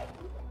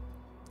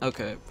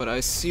 Okay, but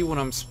I see what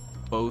I'm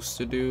supposed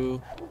to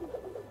do.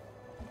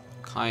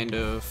 Kind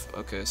of.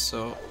 Okay,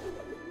 so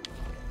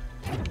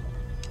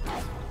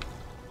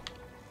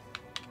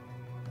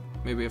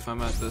maybe if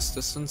I'm at this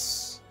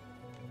distance.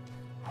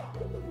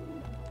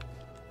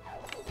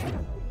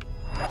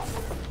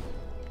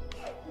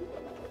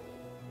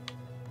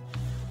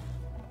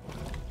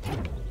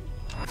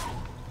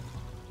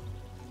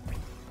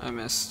 I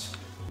missed.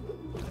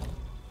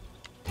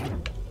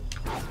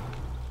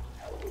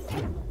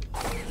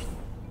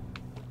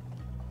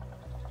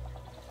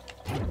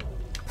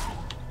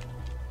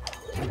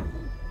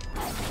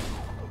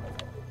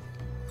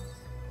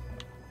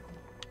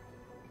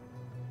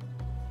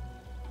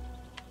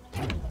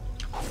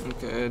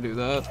 Okay, do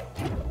that.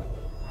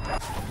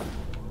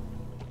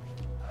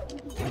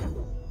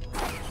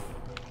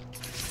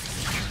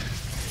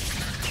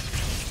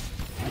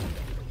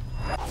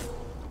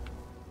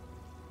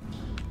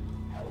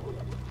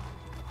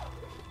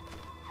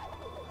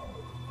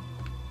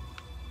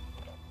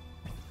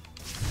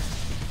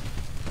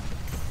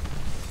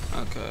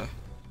 Okay.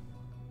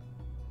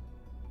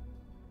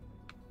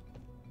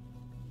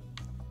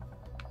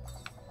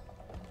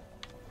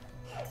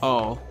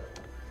 Oh.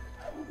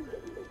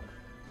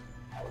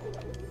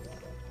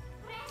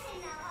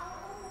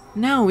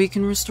 Now we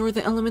can restore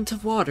the element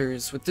of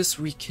waters. With this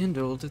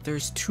rekindled,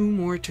 there's 2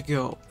 more to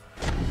go.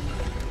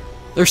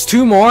 There's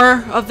 2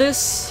 more of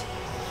this?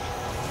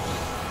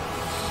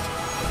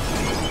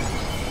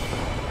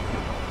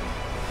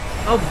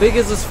 How big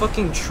is this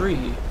fucking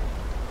tree?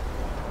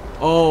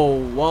 Oh,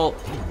 well.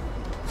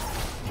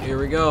 Here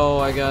we go,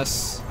 I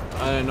guess.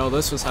 I didn't know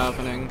this was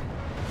happening.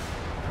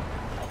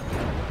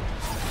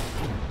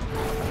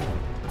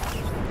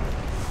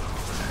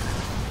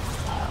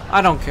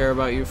 I don't care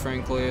about you,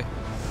 frankly.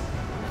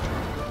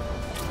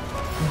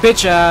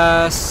 Bitch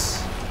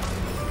ass.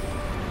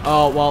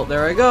 Oh, well,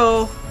 there I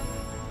go.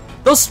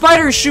 Those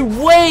spiders shoot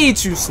way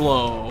too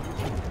slow.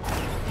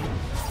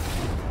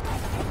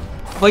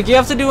 Like, you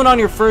have to do it on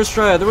your first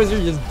try, otherwise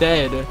you're just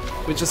dead.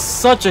 Which is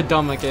such a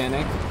dumb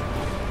mechanic.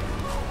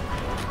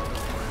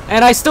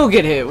 And I still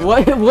get hit.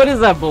 What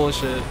is that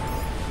bullshit?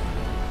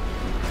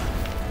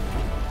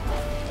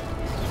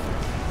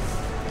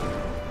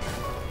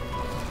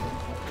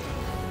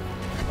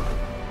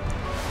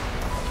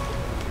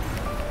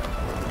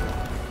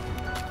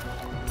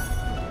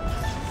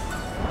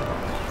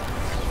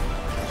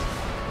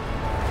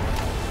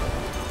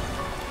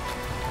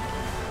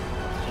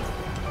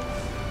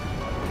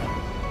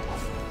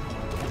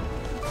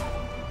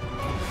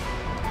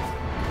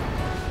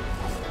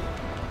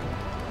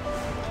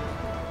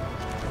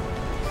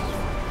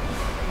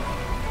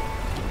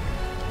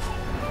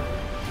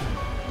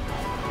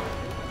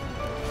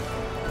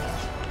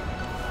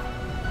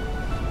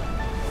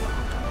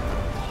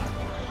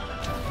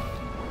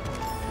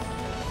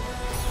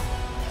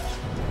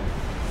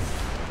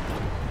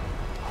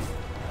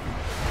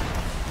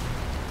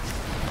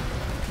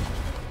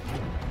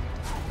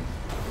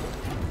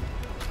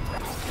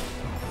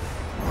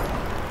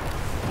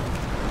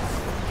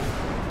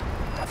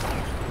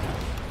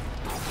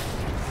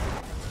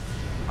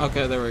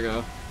 Okay, there we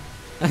go.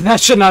 That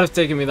should not have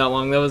taken me that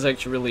long. That was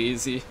actually really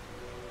easy.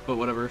 But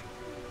whatever.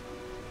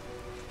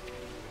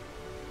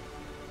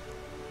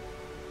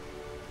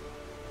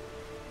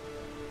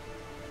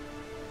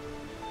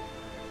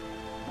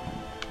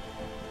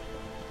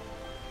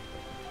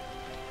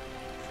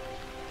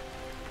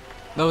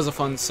 That was a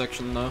fun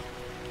section, though.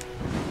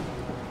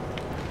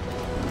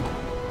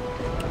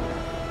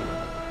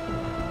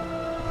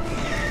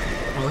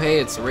 Oh hey,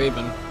 it's a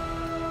Raven.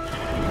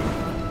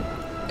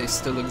 They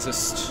still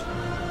exist.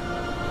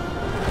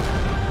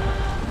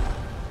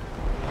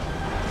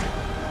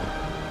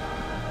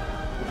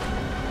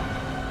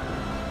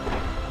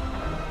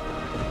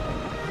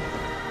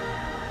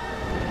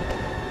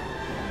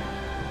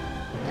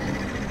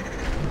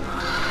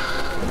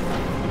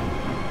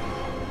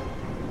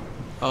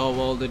 Oh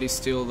well, did he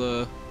steal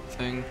the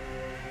thing?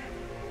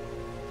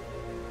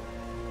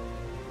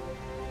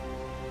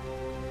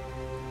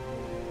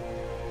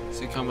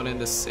 Is he coming in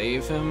to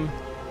save him?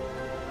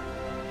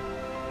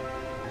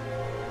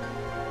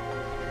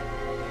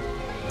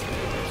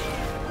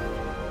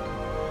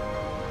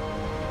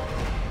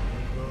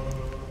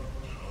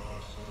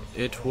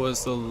 It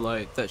was the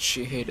light that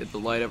she hated, the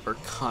light of her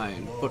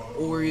kind, but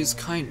Ori's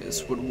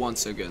kindness would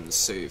once again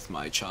save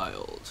my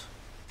child.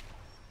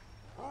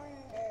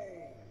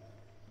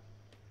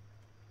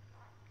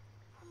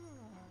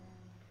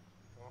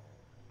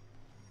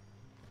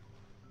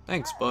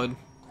 Thanks, bud.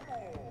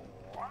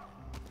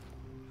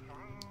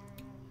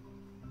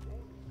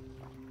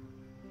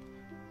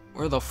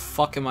 Where the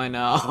fuck am I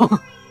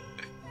now?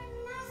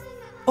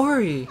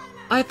 Ori!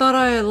 I thought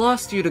I had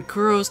lost you to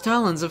Kuro's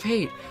talons of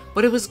hate,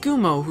 but it was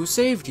Gumo who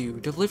saved you,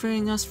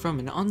 delivering us from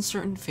an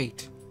uncertain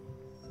fate.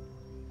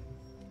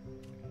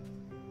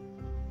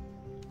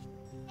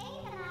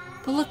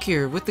 But look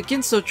here, with the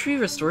Ginso Tree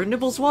restored,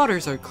 Nibble's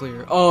waters are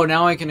clear. Oh,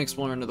 now I can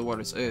explore into the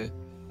waters. But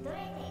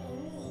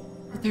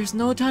there's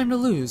no time to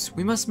lose.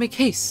 We must make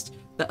haste.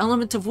 The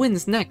element of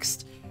wind's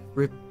next.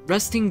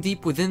 Resting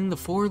deep within the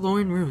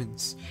forlorn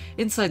ruins.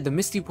 Inside the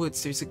misty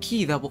woods, there's a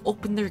key that will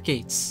open their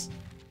gates.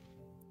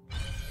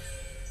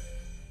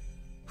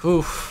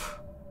 Whew.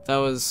 That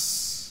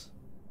was...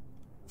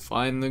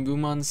 Find the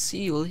Gumon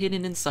seal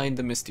hidden inside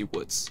the misty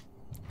woods.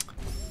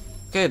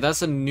 Okay,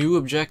 that's a new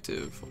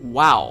objective.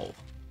 Wow.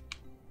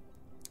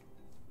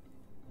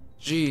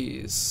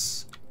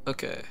 Jeez.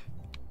 Okay.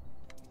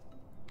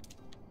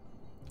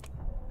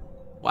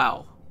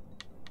 Wow.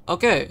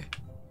 Okay.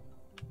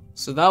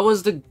 So that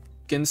was the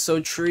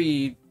Ginso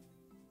Tree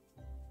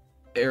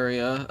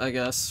area, I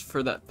guess,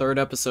 for that third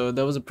episode.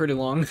 That was a pretty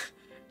long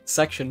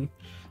section.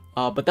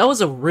 But that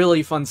was a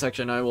really fun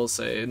section, I will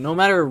say. No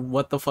matter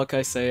what the fuck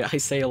I say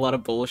a lot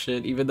of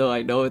bullshit, even though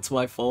I know it's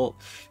my fault,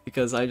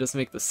 because I just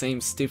make the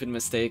same stupid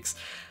mistakes.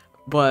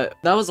 But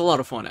that was a lot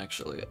of fun,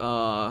 actually.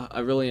 I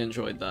really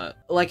enjoyed that.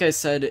 Like I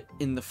said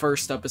in the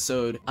first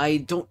episode, I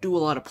don't do a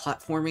lot of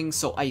platforming,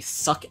 so I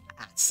suck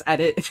ass at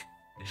it.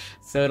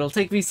 So it'll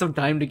take me some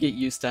time to get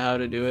used to how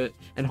to do it,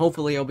 and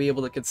hopefully I'll be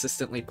able to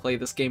consistently play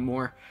this game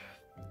more.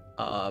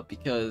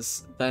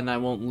 Because then I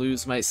won't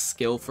lose my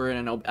skill for it,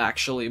 and I'll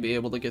actually be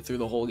able to get through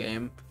the whole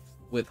game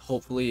with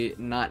hopefully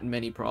not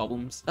many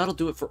problems. That'll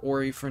do it for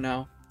Ori for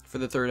now, for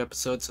the 3rd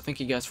episode, so thank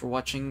you guys for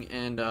watching,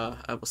 and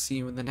I will see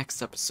you in the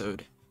next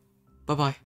episode. Bye-bye.